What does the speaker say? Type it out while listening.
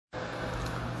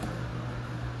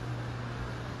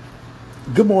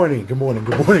Good morning, good morning,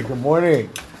 good morning, good morning.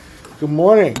 Good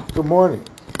morning, good morning.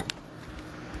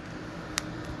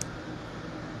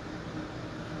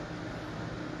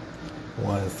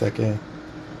 One second.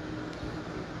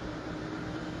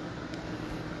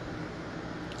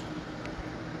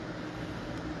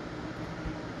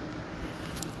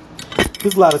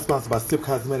 This live is sponsored by Sip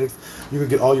Cosmetics. You can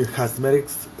get all your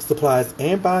cosmetics, supplies,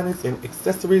 and bindings and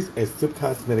accessories at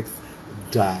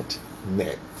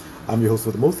sipcosmetics.net. I'm your host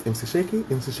with the most, MC Shakie,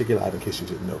 mcshakielive, in case you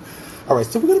didn't know. All right,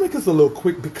 so we're going to make this a little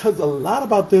quick because a lot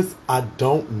about this I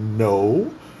don't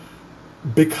know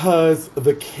because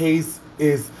the case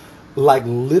is like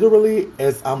literally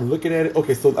as I'm looking at it.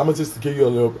 Okay, so I'm going to just give you a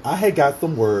little. I had got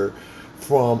some word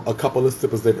from a couple of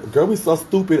sippers that, girl, we saw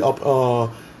stupid up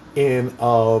in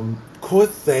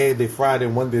court Saturday, Friday,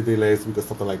 one day last week or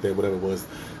something like that, whatever it was,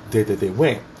 day that they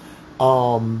went.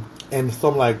 And so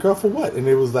I'm like, girl, for what? And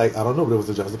it was like, I don't know, but it was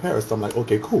the Judge of Paris. So I'm like,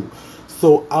 okay, cool.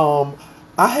 So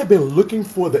I had been looking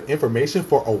for the information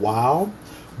for a while,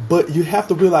 but you have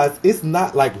to realize it's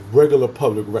not like regular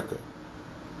public record.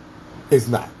 It's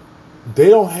not. They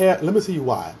don't have, let me tell you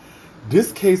why.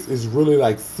 This case is really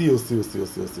like seal. You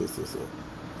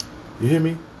hear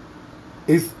me?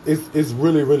 It's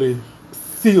really, really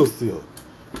seal.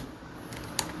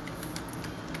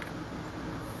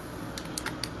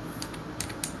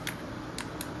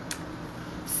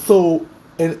 So,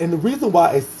 and the reason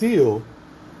why it's sealed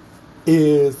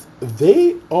is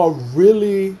they are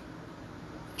really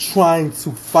trying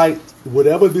to fight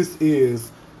whatever this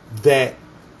is that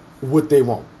what they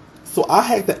want. So I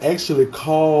had to actually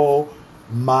call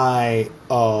my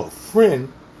friend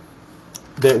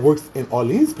that works in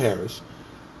Orleans Parish,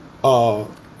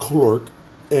 clerk,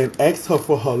 and ask her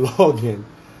for her login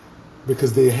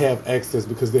because they have access to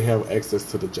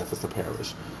the Jefferson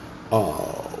Parish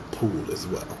pool as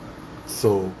well.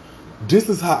 So this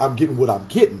is how I'm getting what I'm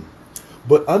getting.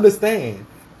 But understand,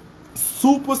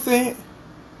 Supa Cent,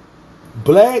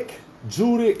 Blakk,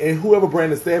 Judy, and whoever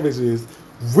Brandon Savage is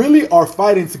really are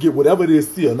fighting to get whatever it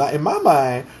is sealed. Now, in my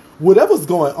mind, whatever's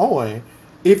going on,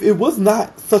 if it was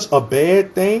not such a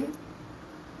bad thing,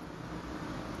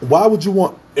 why would you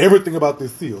want everything about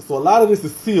this sealed? So a lot of this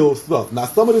is sealed stuff. Now,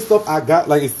 some of this stuff I got,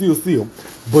 like it's sealed.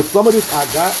 But some of this I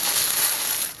got,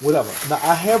 whatever. Now,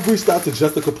 I have reached out to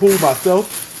Jessica Poole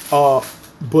myself,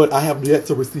 but I have yet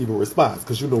to receive a response.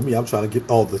 Because you know me, I'm trying to get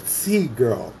all the tea,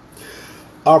 girl.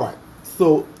 All right.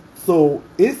 So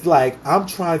it's like I'm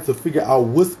trying to figure out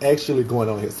what's actually going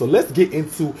on here. So let's get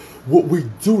into what we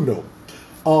do know.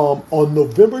 On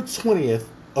November 20th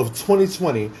of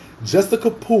 2020,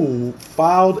 Jessica Poole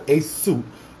filed a suit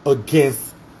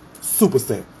against Supa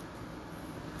Cent.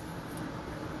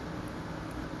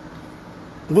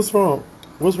 What's wrong?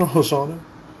 What's wrong, Shauna?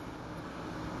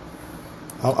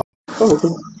 Oh, okay.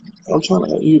 I'm trying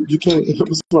to. You can't.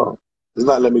 What's wrong? It's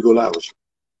not letting me go live with you.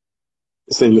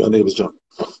 It's saying you're unable to jump.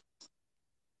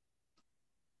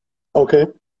 Okay.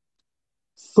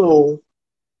 So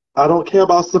I don't care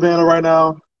about Savannah right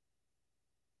now.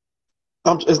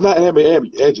 It's not Abby,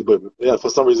 but yeah, for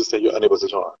some reason, say you're unable to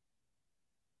join.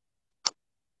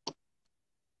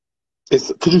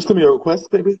 Could you send me a request,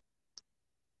 baby?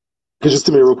 Could you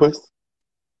send me a request?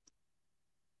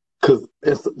 Because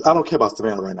I don't care about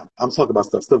Savannah right now. I'm talking about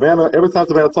stuff. Savannah, every time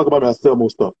Savannah talk about me, I sell more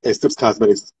stuff at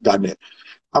sipscosmetics.net.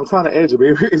 I'm trying to add you,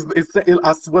 baby.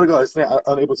 I swear to God, it's saying I'm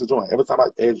unable to join. Every time I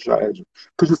add you, I add you.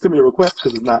 Could you send me a request?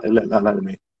 Because it's not letting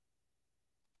me.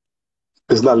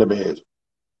 It's not letting me add you.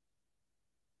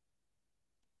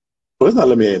 Well, it's not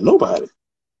letting me add nobody.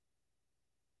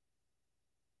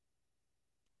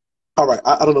 All right,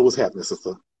 I don't know what's happening,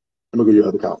 sister. Let me go to your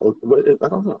other account. I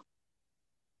don't know.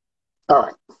 All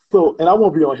right. So, and I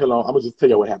won't be on here long. I'm going to just tell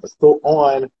you what happened. So,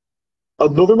 on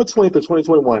November 20th of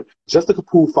 2021, Jessica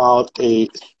Poole filed a.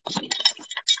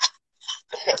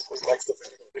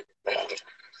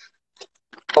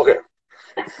 Okay.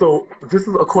 So, this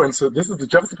is the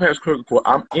Jefferson Parish Clerk Report.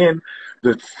 I'm in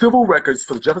the civil records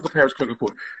for the Jefferson Parish Clerk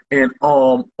Report. And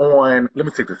let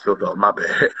me take this filter off. My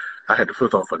bad. I had the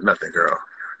filter on for nothing, girl.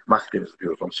 My skin is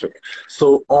beautiful. I'm sure.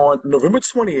 So, on November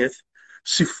 20th,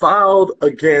 she filed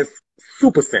against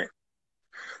Supa Cent.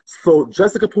 So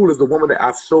Jessica Poole is the woman that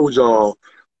I showed y'all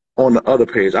on the other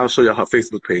page. I'll show you her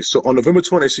Facebook page. So on November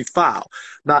 20th, she filed.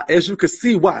 Now, as you can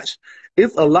see, watch.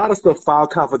 It's a lot of stuff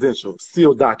filed confidential,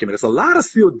 sealed document. It's a lot of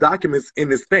sealed documents in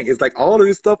this thing. It's like all of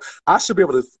this stuff I should be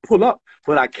able to pull up,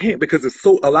 but I can't because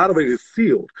a lot of it is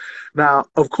sealed. Now,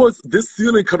 of course, this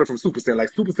sealing coming from Supa Cent,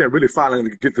 like Supa Cent really filing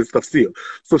to get this stuff sealed.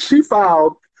 So she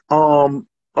filed a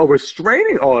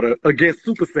restraining order against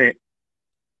Supa Cent,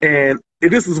 and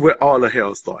this is where all the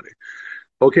hell started.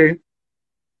 Okay?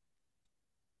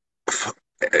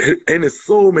 and there's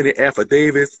so many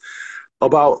affidavits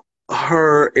about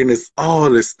her, and it's all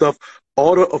this stuff.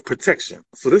 Order of protection.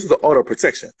 So this is the order of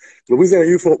protection. Louisiana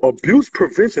Uniform Abuse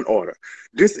Prevention Order.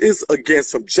 This is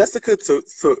against from Jessica to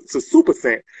Supa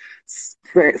Cent.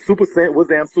 Supa Cent was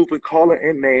damn super caller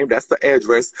and name. That's the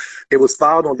address. It was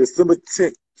filed on December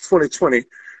 10th, 2020.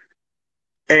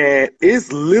 And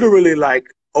it's literally like,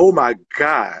 oh my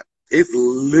God. It's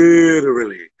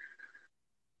literally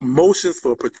motions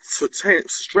for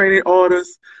restraining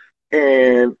orders.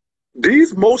 And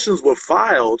these motions were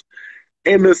filed,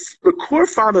 and the court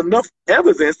found enough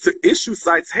evidence to issue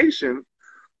citations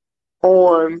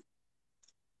on,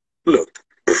 look,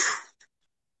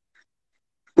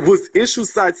 was issue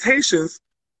citations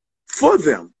for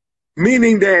them,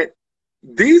 meaning that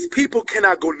these people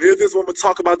cannot go near this woman,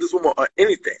 talk about this woman, or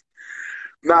anything.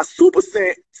 Now, Supa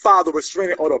Cent filed a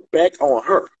restraining order back on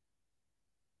her.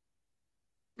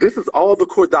 This is all the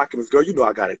court documents, girl. You know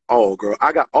I got it all, girl.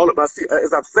 I got all of my, see,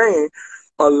 as I'm saying,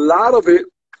 a lot of this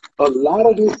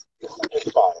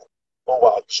is fine. Oh,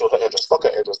 wow, show her address. Fuck her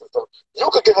address and stuff. You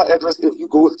could get her address if you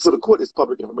go to the court. It's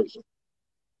public information.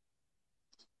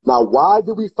 Now, why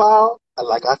did we file?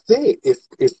 Like I said,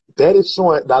 that is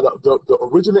showing now the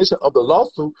origination of the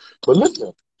lawsuit. But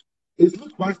listen, it's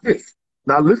look like this.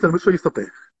 Now, listen, let me show you something.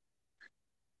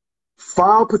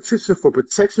 File petition for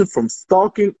protection from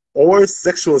stalking or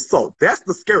sexual assault. That's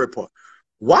the scary part.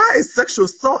 Why is sexual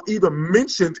assault even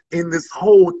mentioned in this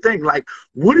whole thing? Like,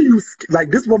 what are you, like,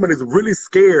 this woman is really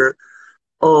scared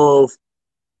of,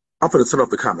 I'm going to turn off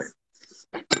the comment.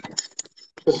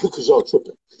 Because y'all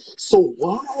tripping. So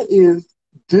why is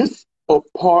this a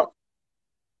part?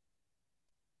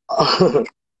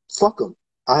 Fuck them.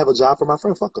 I have a job for my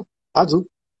friend. Fuck them. I do.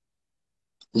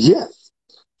 Yes.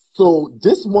 So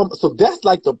this one, so that's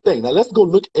like the thing. Now let's go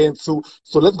look into,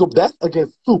 so let's go, that's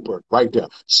against Super right there.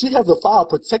 She has a file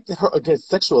protecting her against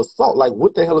sexual assault. Like,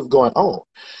 what the hell is going on?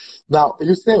 Now,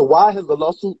 you're saying, why has the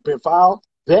lawsuit been filed?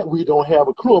 That we don't have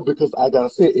a clue, because I gotta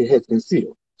say it has been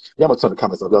sealed. Yeah, I'm gonna turn the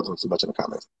comments off. Y'all doing too much in the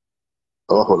comments.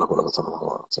 Oh, hold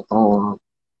on.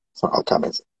 Turn off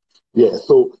comments. Yeah,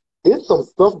 so it's some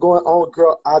stuff going on,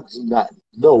 girl. I do not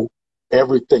know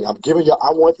everything. I'm giving you,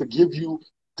 I want to give you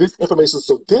this information.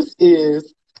 So this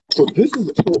is,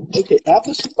 okay,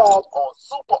 after she filed on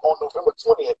Super on November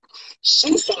 20th,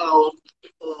 she filed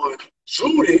on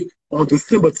Judy on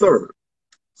December 3rd.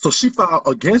 So she filed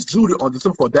against Judy on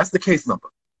December 4th. That's the case number.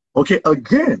 Okay,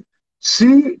 again,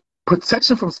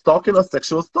 protection from stalking or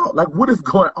sexual assault. Like, what is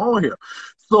going on here?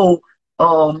 So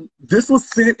this was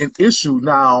sent and issued.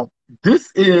 Now,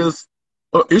 this is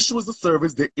issue as a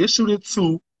service. They issued it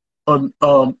to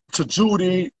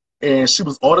Judy, and she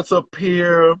was ordered to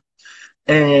appear.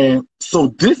 And so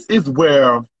this is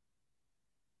where,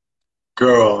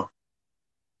 girl,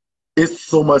 it's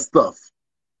so much stuff.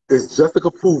 It's Jessica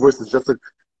Poole versus Jessica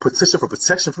petition for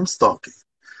protection from stalking.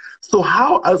 So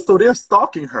so they're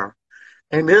stalking her,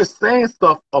 and they're saying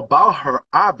stuff about her,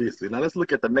 obviously. Now let's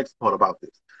look at the next part about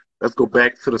this. Let's go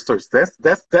back to the search. That's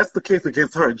the case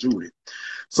against her and Judy.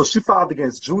 So she filed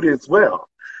against Judy as well.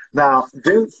 Now,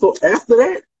 then, so after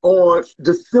that, on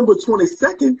December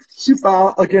 22nd, she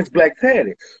filed against Blakk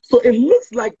Tatted. So it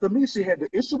looks like to me she had the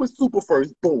issue with Super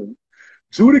first, boom.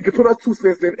 Judy could put her 2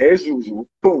 cents in as usual,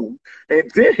 boom. And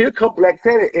then here come Blakk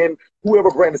Tatted and whoever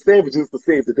Brandon Savage is to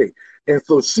save the day. And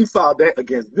so she filed that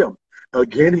against them.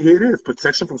 Again, here it is,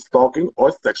 protection from stalking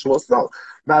or sexual assault.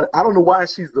 Now, I don't know why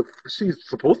she's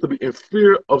supposed to be in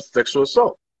fear of sexual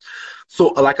assault. So,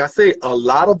 like I say, a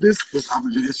lot of this,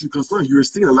 as you concerned, you're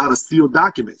seeing a lot of sealed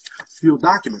documents.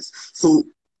 So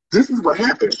this is what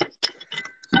happened.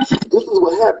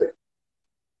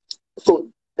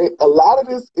 So a lot of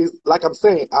this is, like I'm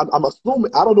saying, I'm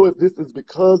assuming, I don't know if this is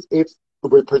because it's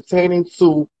pertaining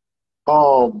to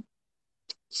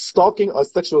stalking or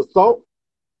sexual assault,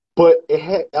 but it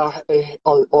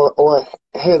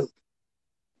has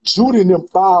Judy and them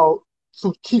filed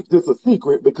to keep this a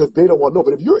secret because they don't want to know.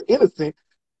 But if you're innocent,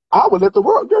 I would let the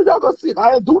world, girl, y'all gonna see,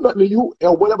 I didn't do nothing to you,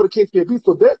 or whatever the case may be.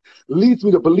 So that leads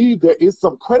me to believe there is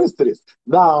some credit to this.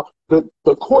 Now, the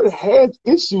court has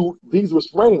issued these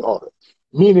restraining orders,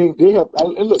 meaning they have,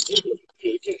 and look,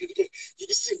 you can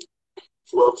see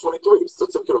 1223,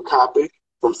 certificate of copy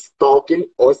from stalking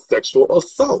or sexual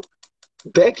assault.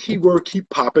 That keyword keep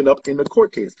popping up in the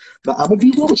court case. Now, I'm gonna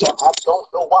be real with y'all. I don't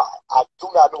know why. I do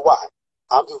not know why.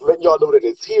 I'm just letting y'all know that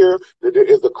it's here, that there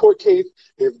is a court case,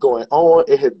 it's going on,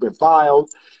 it has been filed.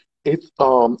 It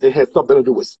has something to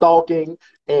do with stalking,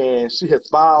 and she has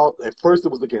filed. At first,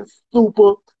 it was against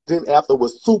Super, Then after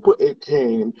was Supa, it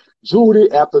came Judy.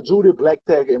 After Judy, Blakk,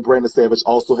 Tatted, and Brandon Savage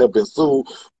also have been sued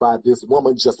by this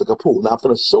woman, Jessica Poole. Now I'm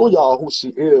going to show y'all who she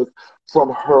is from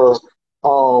her.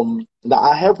 Now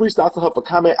I have reached out to her for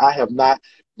comment. I have not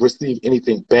received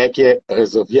anything back yet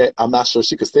as of yet. I'm not sure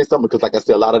she could say something because, like I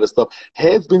said, a lot of this stuff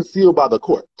has been sealed by the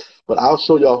court. But I'll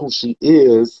show y'all who she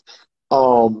is.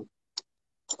 But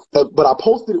I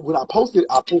posted it. When I posted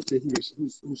who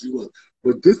she was.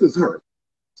 But this is her.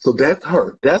 So that's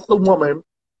her. That's the woman.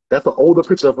 That's an older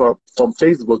picture of her from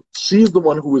Facebook. She's the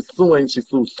one who is suing. She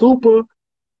sued Supa,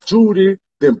 Judy,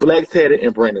 then Blakk, Tatted,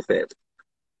 and Brandon Savage.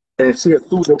 And she has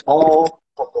sued them all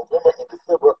from November and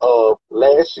December of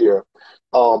last year.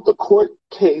 The court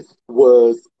case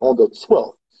was on the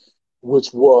 12th,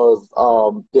 which was,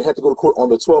 they had to go to court on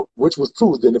the 12th, which was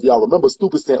Tuesday. And if y'all remember,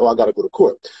 Supa Cent, I got to go to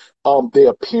court. They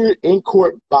appeared in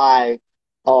court by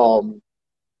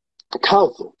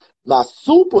counsel. Now,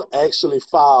 Supa actually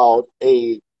filed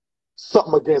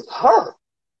something against her,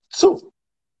 too,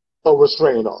 a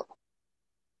restraining order.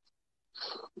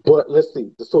 But let's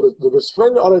see. So the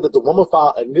restraining order that the woman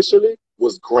filed initially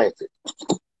was granted.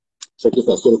 Check this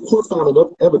out. So the court found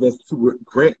enough evidence to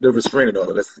grant the restraining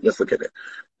order. Let's look at that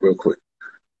real quick.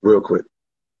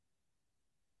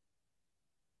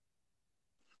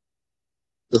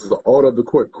 This is the order of the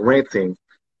court granting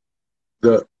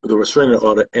the restraining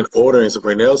order and ordering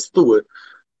Sabrina Stewart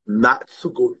not to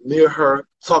go near her,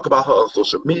 talk about her on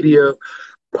social media,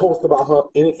 post about her,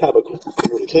 any type of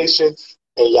communication,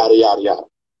 and yada, yada, yada.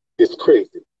 It's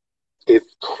crazy.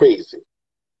 It's crazy.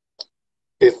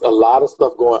 It's a lot of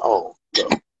stuff going on. So,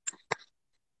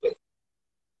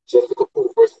 Jessica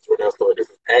Poole versus Rodney Roussell. This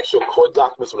is actual court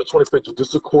documents from the 25th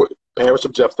Judicial Court, Parish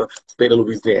of Jefferson, State of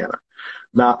Louisiana.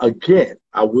 Now, again,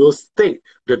 I will state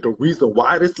that the reason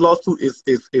why this lawsuit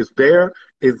is there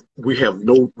is we don't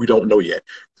know yet.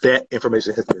 That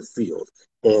information has been sealed,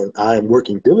 and I am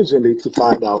working diligently to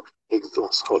find out. I'm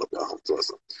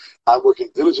working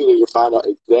diligently to find out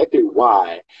exactly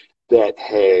why that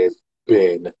has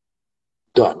been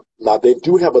done. Now, they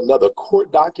do have another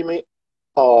court document.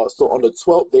 So on the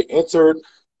 12th, they entered,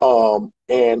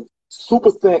 and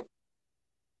Supa Cent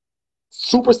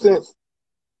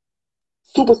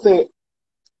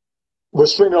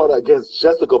restraining order against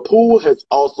Jessica Poole has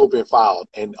also been filed,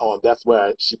 and that's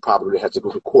where she probably had to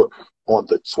go to court on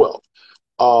the 12th.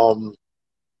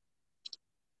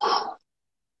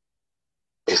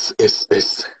 It's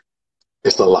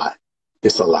a lot.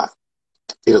 It's a lot.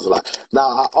 It is a lot. Now,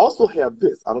 I also have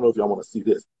this. I don't know if y'all want to see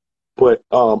this, but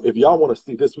if y'all want to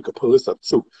see this, we could pull this up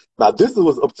too. Now, this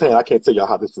was obtained. I can't tell y'all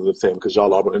how this is obtained because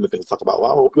y'all all want anything to talk about.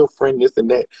 Well, I hope your friend this and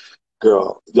that.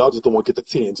 Girl, y'all just don't want to get the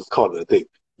 10 and just call it a day.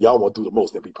 Y'all want to do the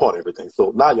most and be part of everything.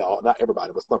 So now y'all, not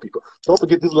everybody, but some people. Don't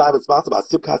forget this live is sponsored by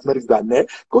SipCosmetics.net.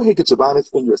 Go ahead and get your bonus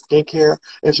in your skincare.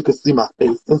 As you can see, my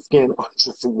face and skin are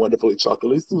just wonderfully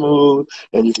chocolatey smooth,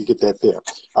 and you can get that there.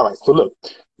 All right, so look,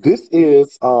 this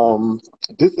is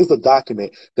a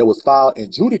document that was filed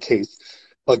in Judy case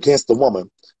against the woman.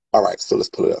 All right, so let's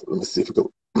pull it up. Let me see if we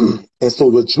go. And so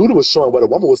what Judy was showing, what the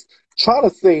woman was trying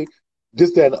to say,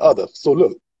 this, that, and the other. So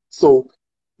look, so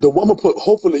the woman put,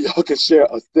 hopefully y'all can share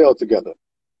a cell together.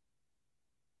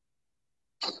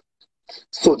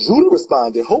 So Judy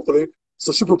responded, hopefully,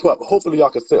 so she put, hopefully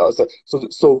y'all can share a cell.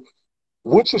 So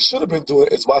what you should have been doing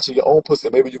is watching your own pussy.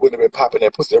 Maybe you wouldn't have been popping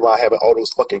that pussy around having all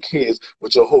those fucking kids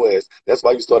with your whole ass. That's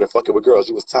why you started fucking with girls.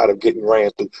 You was tired of getting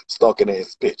ran through, stalking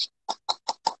ass bitch.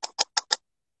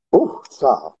 Oh,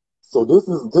 child. So this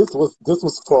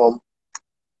was from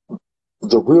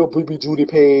the Real BB Judy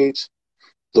page.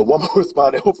 The woman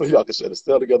responded, hopefully y'all can share the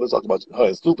cell together, talking about her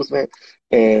and Supa Cent,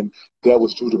 and that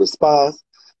was Judy's response.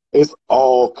 It's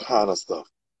all kind of stuff.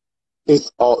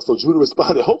 It's all, so Judy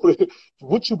responded, hopefully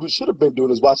what you should have been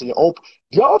doing is watching your own,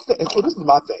 y'all think, and so this is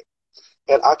my thing,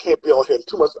 and I can't be on here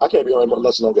too much, I can't be on here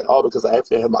much longer at all because I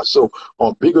actually have my show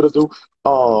on Bigger to Do,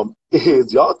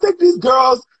 is y'all think these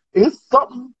girls, is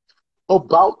something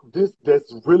about this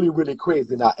that's really, really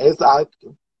crazy. Now, as I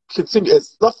continue, as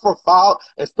stuff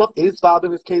is filed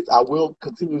in this case, I will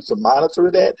continue to monitor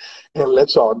that and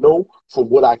let y'all know from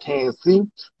what I can see.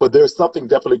 But there's something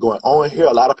definitely going on here.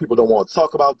 A lot of people don't want to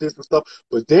talk about this and stuff,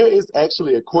 but there is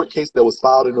actually a court case that was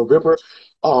filed in November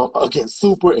against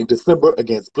Supa, in December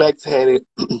against Blakk, Tatted,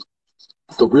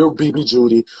 the Real BB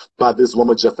Judy by this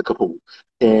woman Jessica Poole,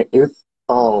 and it's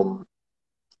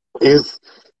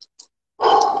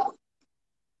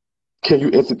Can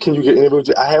you get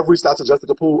interviewed? I have reached out to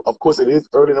Jessica Poole. Of course, it is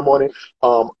early in the morning.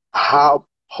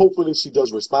 Hopefully she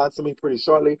does respond to me pretty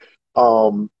shortly.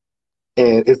 And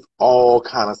it's all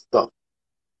kind of stuff.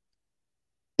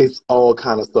 It's all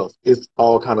kind of stuff. It's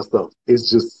all kind of stuff.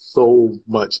 It's just so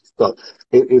much stuff.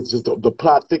 It's just the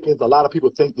plot thickens. A lot of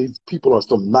people think these people are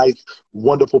some nice,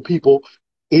 wonderful people.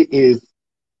 It is.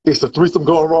 It's a threesome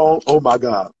going wrong. Oh my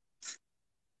God.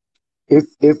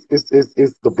 It's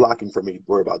the blocking for me.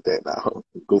 Worry about that now.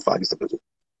 Go find you something.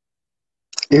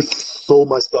 It's so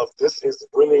much stuff. This is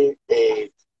really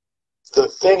a the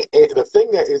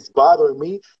thing that is bothering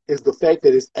me is the fact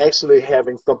that it's actually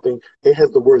having something. It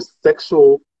has the word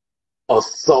sexual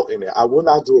assault in it. I will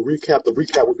not do a recap. The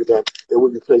recap will be done. It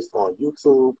will be placed on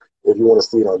YouTube. If you want to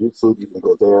see it on YouTube, you can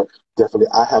go there. Definitely,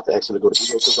 I have to actually go to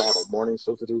video because I have a morning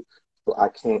show to do, so I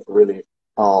can't really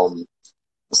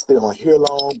stay on here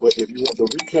long. But if you want the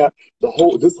recap,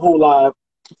 this whole live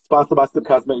sponsored by Sip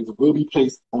Cosmetics will be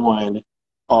placed on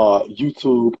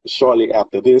YouTube shortly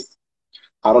after this.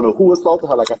 I don't know who assaulted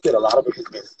her. Like I said, a lot of it has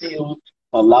been sealed.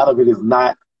 A lot of it is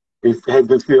not. It has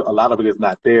been sealed. A lot of it is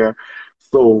not there.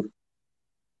 So,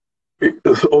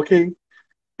 okay.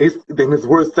 Then this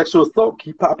word sexual assault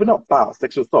keep popping up. Foul,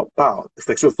 sexual assault, foul,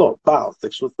 sexual assault, foul,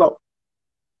 sexual assault.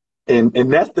 And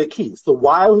that's the key. So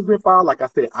why it was been filed, like I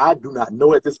said, I do not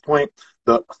know at this point.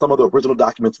 Some of the original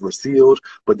documents were sealed,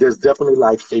 but there's definitely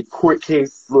like a court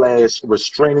case slash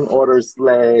restraining order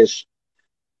slash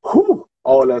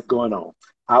all that's going on.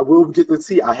 I will get to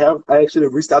see. I actually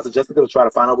reached out to Jessica to try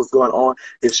to find out what's going on.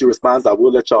 If she responds, I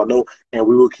will let y'all know, and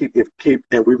we will keep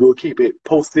it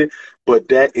posted. But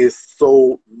that is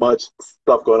so much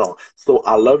stuff going on. So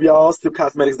I love y'all.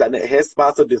 SipCosmetics.net has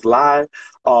sponsored this live.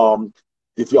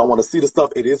 If y'all want to see the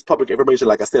stuff, it is public information.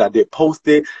 Like I said, I did post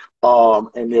it.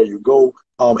 And there you go.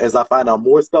 As I find out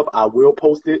more stuff, I will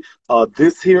post it.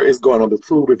 This here is going on the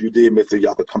tube. If you did miss it,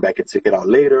 y'all could come back and check it out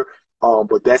later.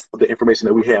 But that's the information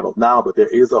that we have of now. But there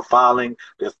is a filing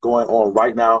that's going on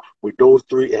right now with those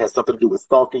three. It has something to do with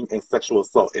stalking and sexual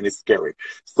assault, and it's scary.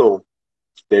 So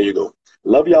there you go.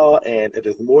 Love y'all, and if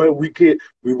there's more we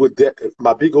would.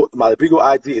 My big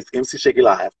ID is MC Shakie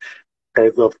Live.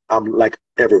 As of I'm like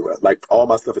everywhere. Like all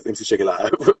my stuff is MC Shakie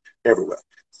Live everywhere.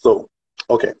 So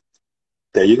okay,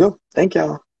 there you go. Thank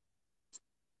y'all.